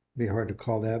be hard to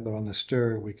call that. But on the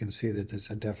stir, we can see that it's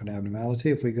a definite abnormality.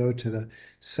 If we go to the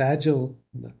sagittal,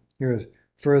 here's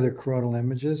further coronal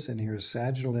images, and here's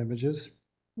sagittal images.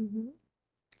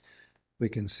 We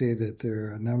can see that there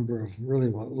are a number of really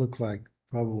what look like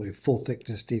probably full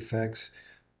thickness defects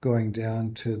going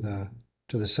down to the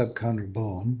subchondral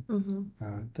bone,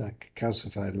 the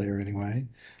calcified layer anyway.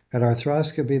 At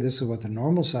arthroscopy, this is what the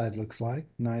normal side looks like.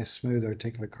 Nice, smooth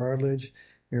articular cartilage.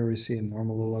 Here we see a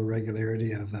normal little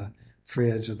irregularity of the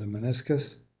free edge of the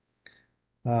meniscus.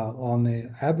 On the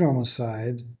abnormal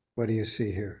side, what do you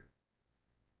see here?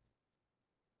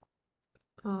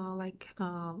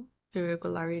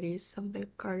 Irregularities of the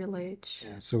cartilage.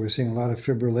 Yeah, so we're seeing a lot of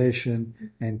fibrillation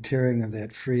and tearing of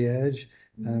that free edge.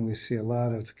 And we see a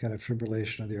lot of kind of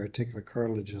fibrillation of the articular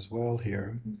cartilage as well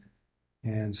here,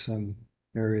 and some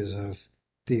areas of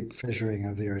deep fissuring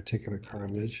of the articular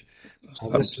cartilage.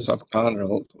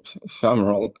 Subchondral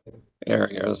femoral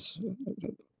areas,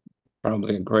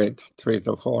 probably grade 3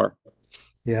 to 4.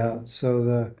 Yeah, so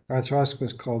the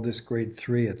arthroscopist called this grade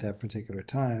 3 at that particular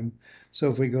time.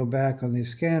 So if we go back on these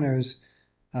scanners,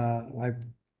 I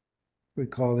tend to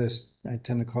call this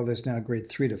now grade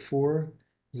 3 to 4,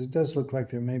 because it does look like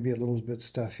there may be a little bit of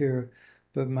stuff here,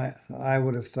 but I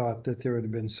would have thought that there would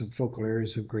have been some focal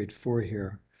areas of grade 4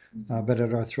 here. But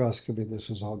at arthroscopy, this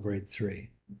was all grade 3.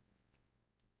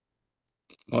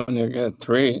 When you get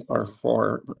 3 or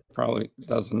 4, probably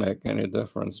doesn't make any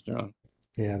difference, John.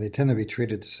 Yeah, they tend to be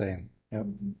treated the same. Yep.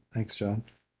 Thanks, John.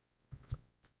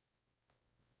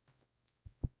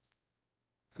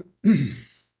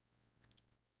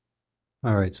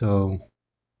 All right, so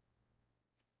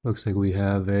looks like we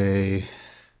have a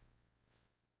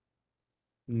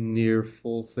near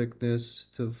full thickness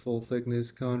to full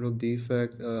thickness chondral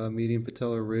defect, median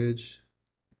patellar ridge,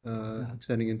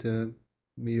 extending into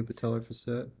medial patellar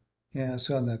facet. Yeah,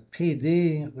 so on the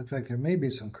PD, it looks like there may be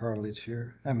some cartilage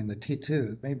here. I mean, the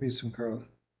T2, maybe some cartilage.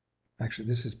 Actually,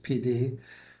 this is PD.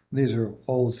 These are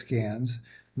old scans.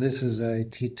 This is a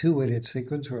T2 weighted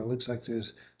sequence where it looks like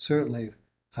there's certainly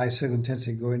high signal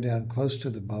intensity going down close to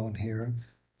the bone here.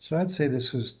 So I'd say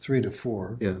this was 3 to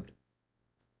 4. Yeah.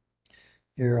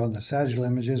 Here on the sagittal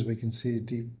images, we can see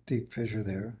deep fissure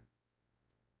there.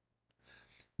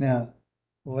 Now,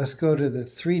 let's go to the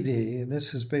 3D, and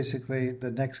this is basically the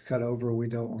next cut over. We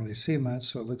don't really see much,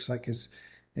 so it looks like it's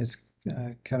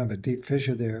kind of a deep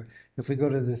fissure there. If we go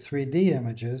to the 3D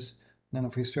images, then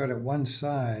if we start at one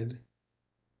side,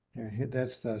 here,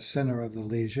 that's the center of the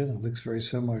lesion. It looks very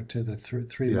similar to the 3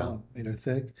 millimeter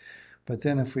thick. But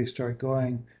then if we start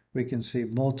going, we can see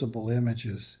multiple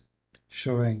images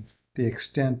showing the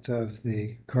extent of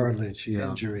the cartilage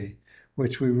injury,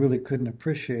 which we really couldn't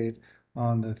appreciate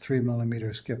on the 3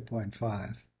 millimeter skip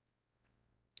 0.5.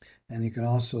 And you can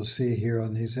also see here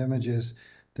on these images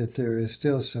that there is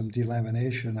still some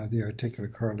delamination of the articular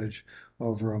cartilage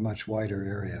over a much wider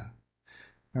area.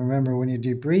 And remember, when you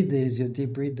debride these, you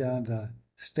debride down to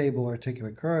stable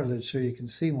articular cartilage, so you can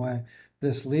see why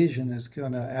this lesion is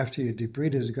going to, after you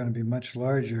debride it, is going to be much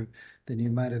larger than you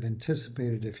might have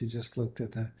anticipated if you just looked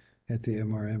at the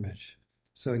MR image.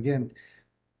 So again,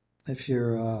 if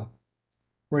you're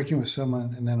working with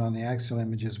someone, and then on the axial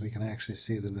images, we can actually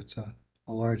see that it's a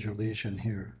larger lesion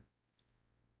here.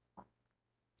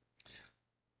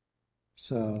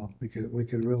 So we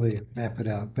could really map it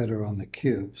out better on the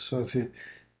cube. So if you're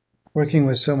working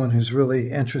with someone who's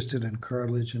really interested in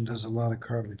cartilage and does a lot of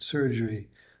cartilage surgery,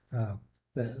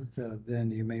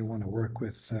 then you may want to work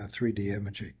with 3D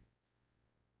imaging.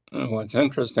 What's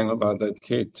interesting about the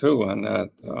T2 on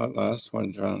that last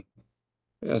one, John,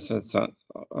 is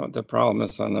the problem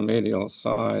is on the medial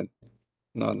side,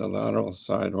 not the lateral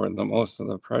side, where the most of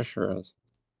the pressure is.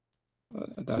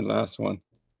 That last one.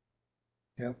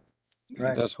 Yep.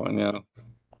 Right. This one, yeah.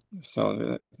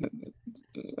 So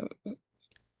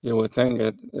you would think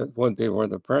it would be where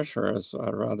the pressure is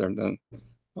rather than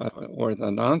where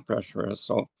the non-pressure is.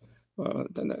 So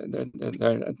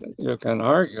you can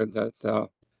argue that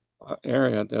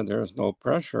area that there is no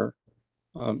pressure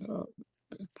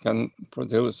can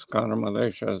produce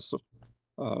chondromalacia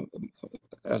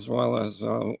as well as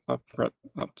a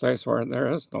place where there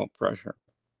is no pressure.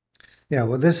 Yeah,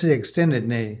 well, this is the extended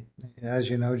knee. As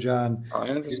you know, John, I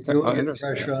understand. you will get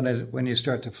pressure on it when you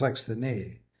start to flex the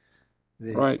knee.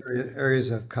 The right. Areas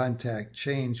of contact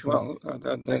change. Well,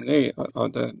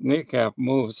 the kneecap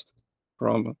moves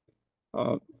from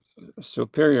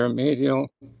superior medial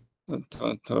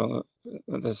to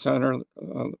the center,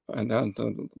 and then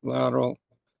to lateral,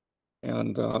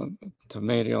 and to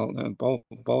medial, and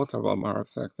both of them are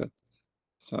affected.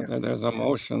 So there's a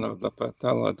motion of the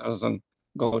patella. It doesn't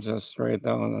go just straight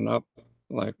down and up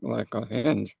like a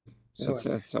hinge. So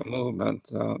it's a movement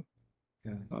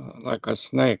like a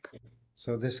snake.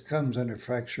 So this comes under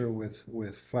fracture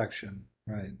with flexion,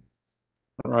 right?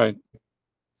 Right.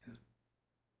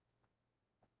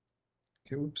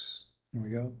 Okay, oops. Here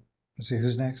we go. Let's see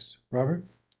who's next. Robert?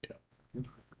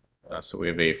 Yeah. So we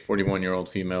have a 41-year-old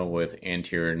female with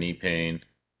anterior knee pain.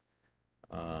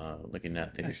 Looking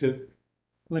at the... Actually,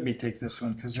 let me take this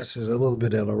one because this is a little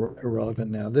bit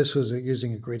irrelevant now. This was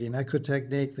using a gradient echo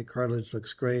technique. The cartilage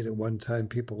looks great. At one time,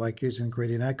 people liked using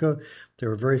gradient echo. They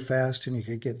were very fast, and you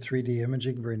could get 3D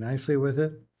imaging very nicely with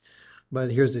it.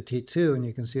 But here's the T2, and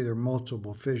you can see there are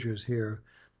multiple fissures here.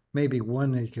 Maybe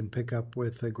one that you can pick up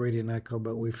with a gradient echo,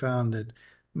 but we found that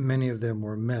many of them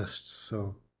were missed.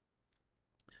 So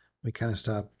we kind of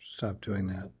stopped doing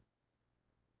that.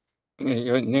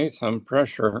 You need some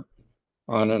pressure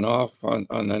on and off on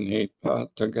the knee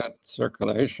to get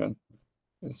circulation.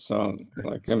 It's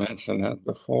like you mentioned that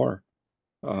before.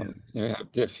 You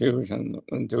have diffusion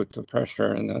due to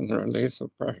pressure and then the release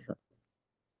of pressure.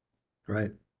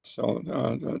 Right. So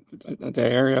the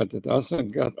area that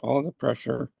doesn't get all the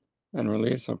pressure and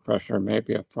release of pressure may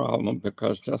be a problem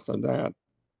because just of that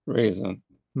reason.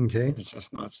 Okay. It's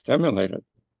just not stimulated.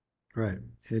 Right.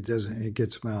 It doesn't. It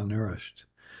gets malnourished.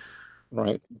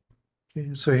 Right.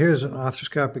 Okay, so here's an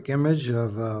arthroscopic image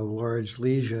of a large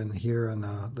lesion here in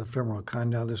the femoral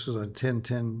condyle. This was on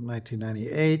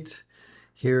 10/10/1998.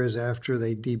 Here is after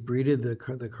they debrided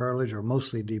the cartilage, or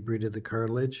mostly debrided the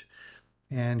cartilage.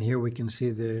 And here we can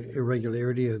see the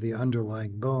irregularity of the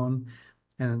underlying bone.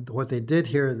 And what they did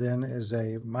here then is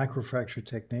a microfracture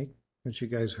technique, which you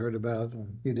guys heard about.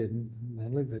 You didn't,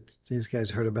 but these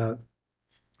guys heard about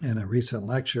in a recent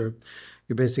lecture.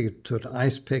 You basically put an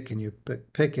ice pick and you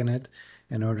pick in it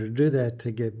in order to do that,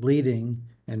 to get bleeding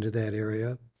into that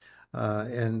area.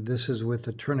 And this is with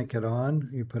the tourniquet on.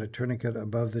 You put a tourniquet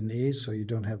above the knee so you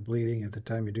don't have bleeding at the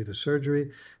time you do the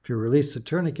surgery. If you release the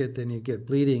tourniquet, then you get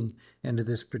bleeding into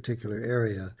this particular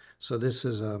area. So this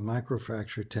is a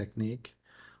microfracture technique.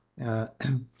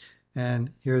 And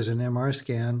here's an MR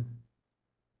scan.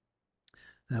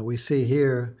 Now we see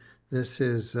here, this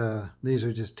is these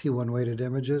are just T1 weighted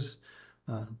images.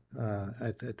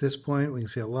 At this point, we can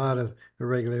see a lot of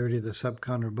irregularity of the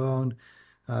subchondral bone.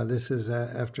 This is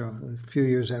after a few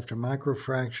years after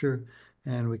microfracture,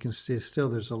 and we can see still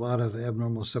there's a lot of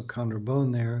abnormal subchondral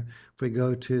bone there. If we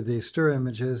go to the stir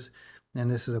images, and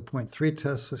this is a 0.3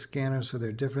 Tesla scanner, so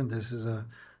they're different. This is a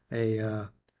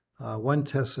 1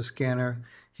 Tesla scanner.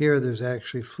 Here, there's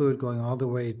actually fluid going all the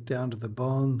way down to the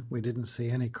bone. We didn't see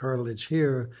any cartilage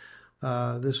here.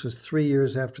 This was 3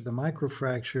 years after the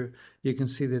microfracture. You can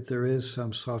see that there is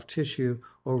some soft tissue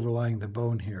overlying the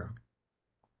bone here.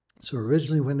 So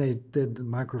originally, when they did the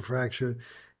microfracture,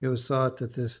 it was thought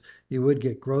that you would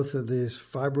get growth of this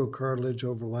fibrocartilage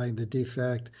overlying the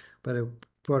defect, but it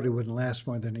probably wouldn't last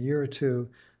more than a year or two.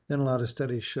 Then a lot of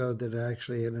studies showed that it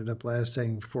actually ended up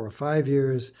lasting 4 or 5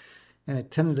 years, and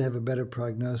it tended to have a better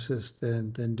prognosis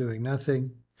than doing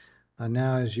nothing.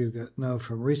 Now, as you know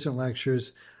from recent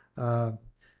lectures,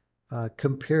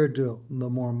 compared to the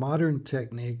more modern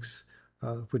techniques,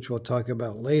 which we'll talk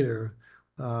about later,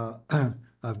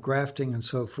 of grafting and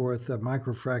so forth, the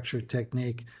microfracture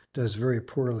technique does very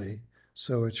poorly.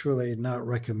 So it's really not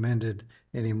recommended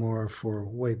anymore for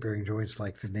weight-bearing joints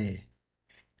like the knee.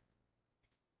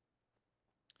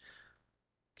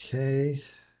 Okay.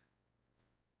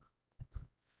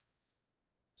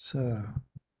 So,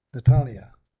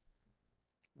 Natalia,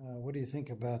 what do you think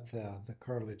about the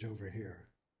cartilage over here?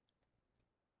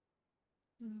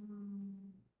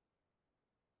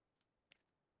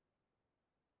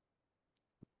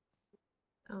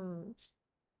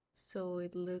 So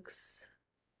it looks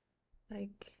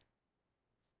like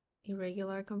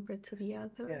irregular compared to the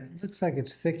others. Yeah, it looks like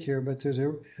it's thick here, but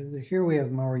here we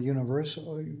have more uniform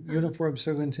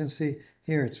signal intensity.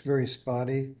 Here it's very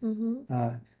spotty.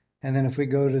 And then if we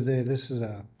go to this is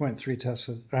a 0.3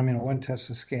 Tesla, a 1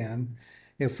 Tesla scan.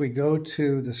 If we go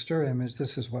to the stir image,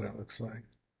 this is what it looks like.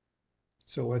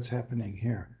 So what's happening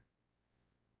here?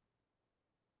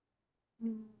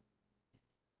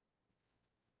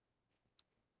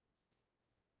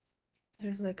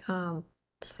 There's like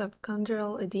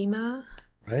subchondral edema.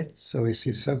 Right. So we see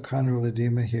subchondral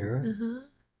edema here.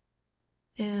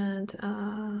 And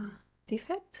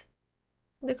defect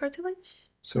in the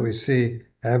cartilage. So we see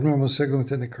abnormal signal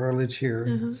within the cartilage here,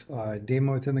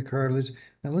 edema within the cartilage.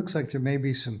 And it looks like there may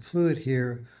be some fluid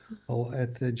here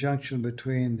at the junction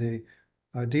between the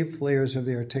deep layers of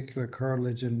the articular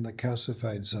cartilage and the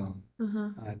calcified zone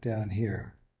down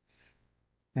here.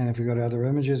 And if we go to other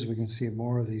images, we can see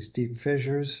more of these deep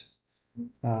fissures.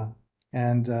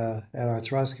 And at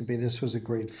arthroscopy, this was a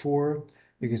grade 4.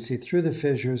 You can see through the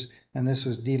fissures, and this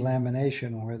was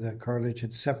delamination where the cartilage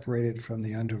had separated from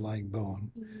the underlying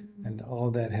bone. And all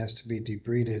of that has to be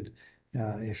debrided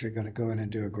if you're going to go in and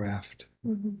do a graft.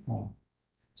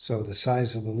 So the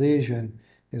size of the lesion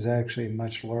is actually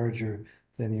much larger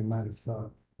than you might have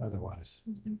thought otherwise.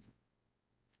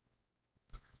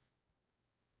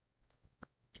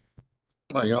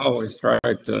 I always try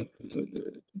to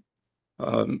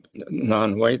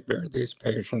non-weight bear these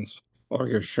patients, or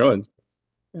you should,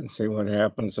 and see what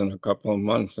happens in a couple of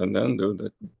months and then do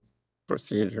the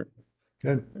procedure.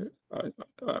 Good.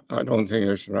 I don't think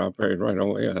you should operate right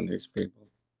away on these people.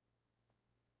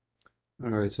 All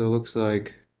right, so it looks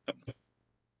like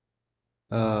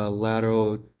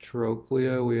lateral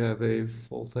trochlea, we have a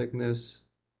full thickness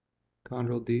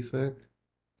chondral defect.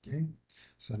 Okay.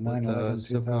 So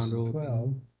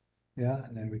 9/11/2012. Yeah,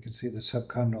 and then we can see the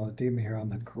subchondral edema here on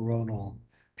the coronal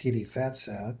PD fat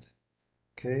set.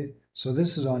 Okay, so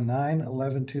this is on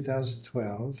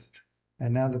 9/11/2012,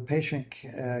 and now the patient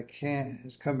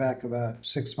has come back about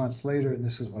 6 months later, and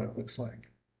this is what it looks like.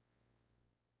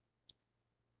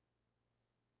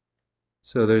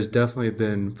 So there's definitely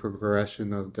been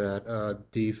progression of that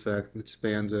defect that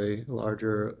spans a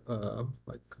larger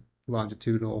like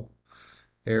longitudinal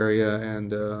area,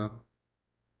 and I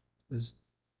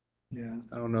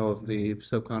don't know if the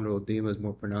subchondral edema is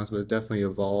more pronounced, but it's definitely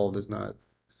evolved. It's not,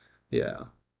 yeah.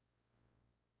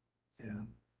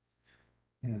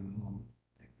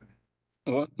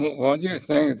 What do you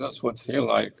think this would feel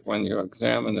like when you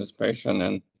examine this patient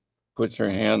and put your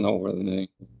hand over the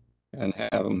knee and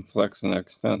have him flex and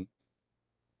extend?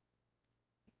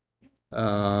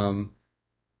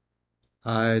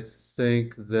 I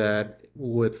think that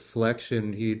with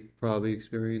flexion, he'd probably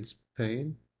experience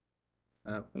pain.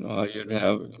 You'd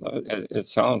have, it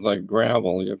sounds like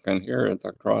gravel. You can hear it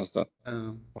across the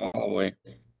hallway.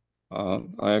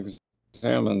 I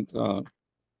examined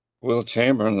Will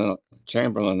Chamberlain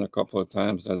a couple of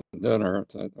times at dinner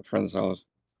at a friend's house,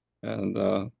 and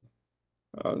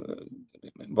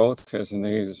both his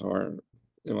knees were,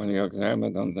 when you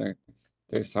examined them,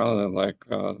 they sounded like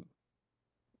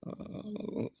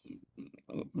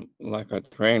a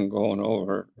train going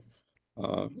over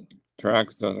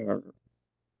tracks that are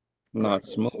not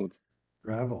smooth.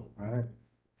 Gravel, right?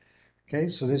 Okay,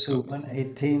 so this is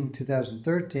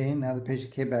 1/18/2013. Now the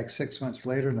patient came back 6 months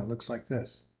later, and it looks like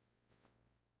this.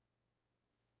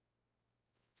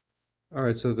 All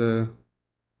right, so the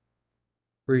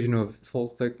region of full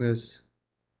thickness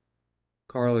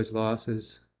cartilage loss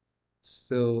is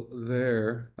still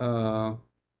there,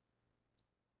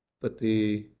 but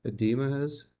the edema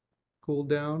has cooled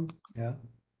down. Yeah.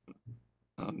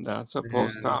 That's a And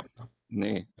post-op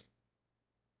knee.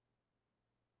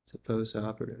 it's a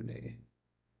post-operative knee.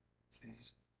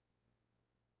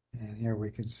 And here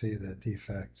we can see the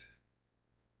defect.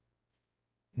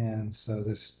 And so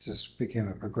this just became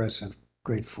a progressive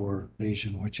grade 4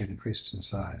 lesion, which increased in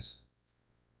size.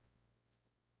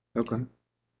 Okay.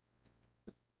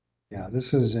 Yeah,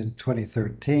 this was in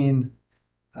 2013.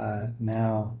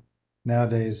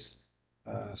 Nowadays,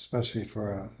 especially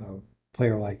for a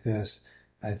player like this,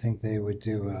 I think they would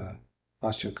do a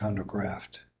osteochondral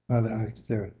graft. Well,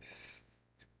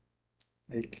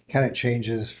 it kind of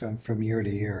changes from year to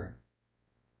year.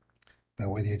 But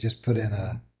whether you just put in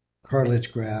a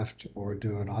cartilage graft or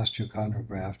do an osteochondral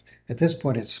graft, at this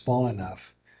point it's small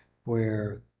enough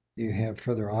where you have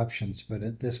further options.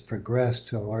 But this progressed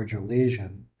to a larger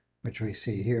lesion, which we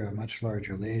see here, a much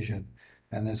larger lesion,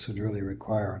 and this would really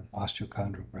require an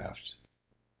osteochondral graft.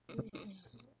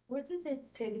 Where did they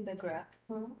take the graft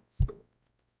from?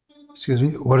 Excuse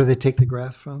me, what do they take the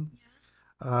graft from?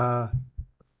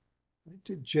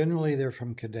 Generally, they're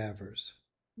from cadavers.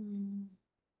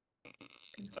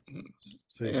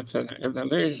 If the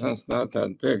lesion's not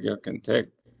that big, you can take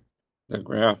the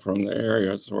graft from the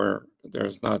areas where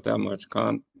there's not that much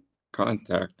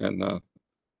contact in the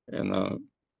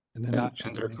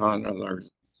intercondylar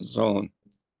zone.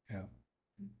 Yeah.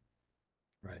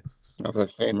 Right. Of the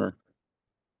femur.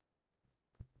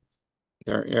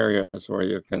 There are areas where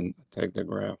you can take the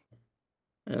graft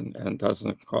and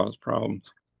doesn't cause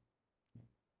problems.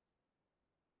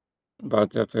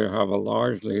 But if you have a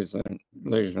large lesion,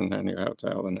 then you have to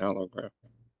have an allograft.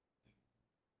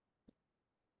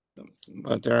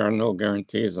 But there are no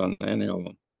guarantees on any of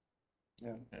them.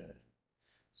 Yeah.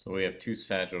 So we have two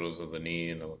sagittals of the knee,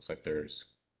 and it looks like there's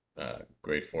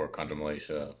grade 4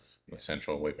 chondromalacia, the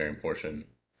central weight-bearing portion.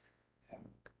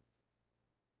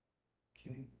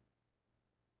 Okay.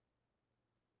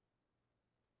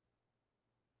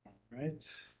 All right.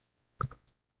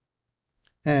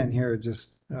 And here,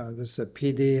 just this is a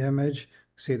PD image.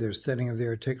 See, there's thinning of the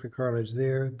articular cartilage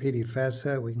there. PD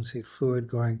facet, we can see fluid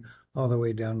going all the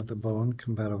way down to the bone,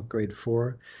 compatible with grade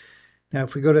 4. Now,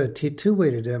 if we go to a T2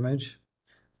 weighted image,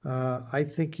 I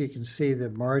think you can see the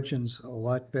margins a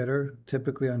lot better,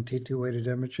 typically on T2 weighted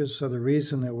images. So the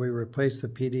reason that we replace the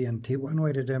PD and T1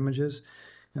 weighted images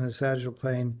in the sagittal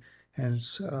plane and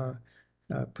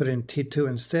put in T2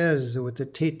 instead is that with the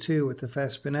T2, with the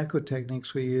fast spin echo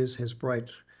techniques we use, has bright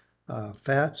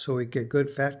fat, so we get good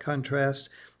fat contrast,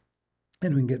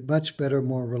 and we can get much better,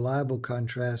 more reliable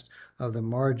contrast of the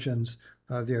margins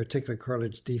of the articular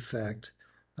cartilage defect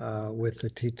with the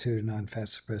T2 non-fat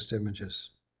suppressed images.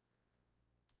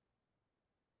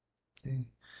 Okay.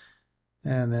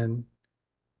 And then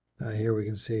here we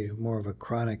can see more of a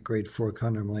chronic grade 4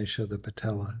 chondromalacia of the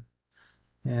patella.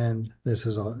 And this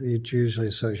is all, it's usually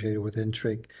associated with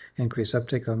increased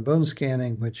uptake on bone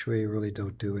scanning, which we really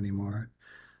don't do anymore.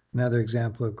 Another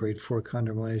example of grade 4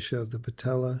 chondromalacia of the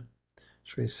patella,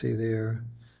 which we see there,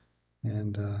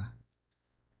 and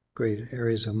great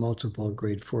areas of multiple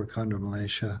grade 4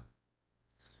 chondromalacia.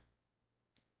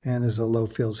 And there's a low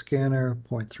field scanner,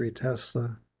 0.3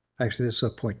 Tesla. Actually, this is a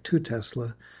 0.2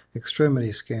 Tesla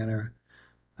extremity scanner,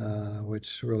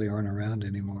 which really aren't around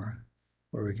anymore,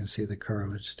 where we can see the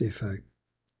cartilage defect.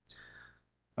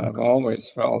 I've always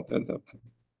felt that the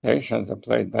patients that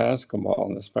played basketball,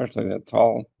 and especially the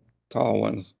tall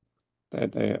ones,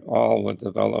 that they all would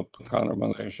develop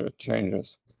chondromalacia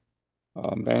changes,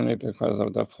 mainly because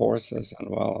of the forces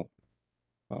involved.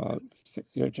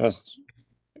 You just,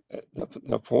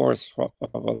 the force of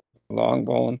a long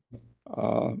bone,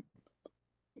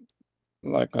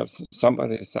 like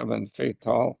somebody 7 feet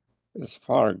tall, is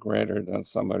far greater than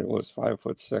somebody who was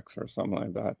 5'6" or something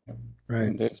like that. Right.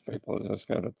 And these people just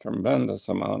get a tremendous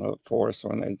amount of force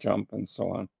when they jump and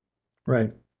so on.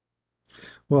 Right.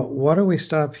 Well, why don't we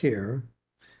stop here,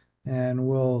 and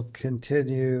we'll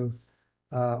continue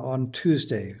on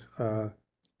Tuesday.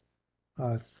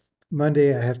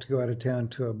 Monday, I have to go out of town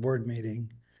to a board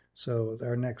meeting, so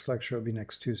our next lecture will be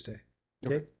next Tuesday.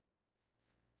 Okay?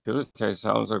 Tuesday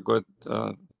sounds a good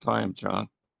time, John.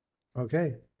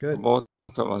 Okay, good. For both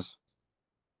of us.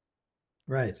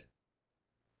 Right.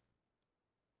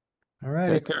 All right.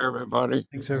 Take care, everybody.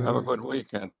 Thanks, Have a everyone. good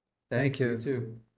weekend. Thanks, you. you too.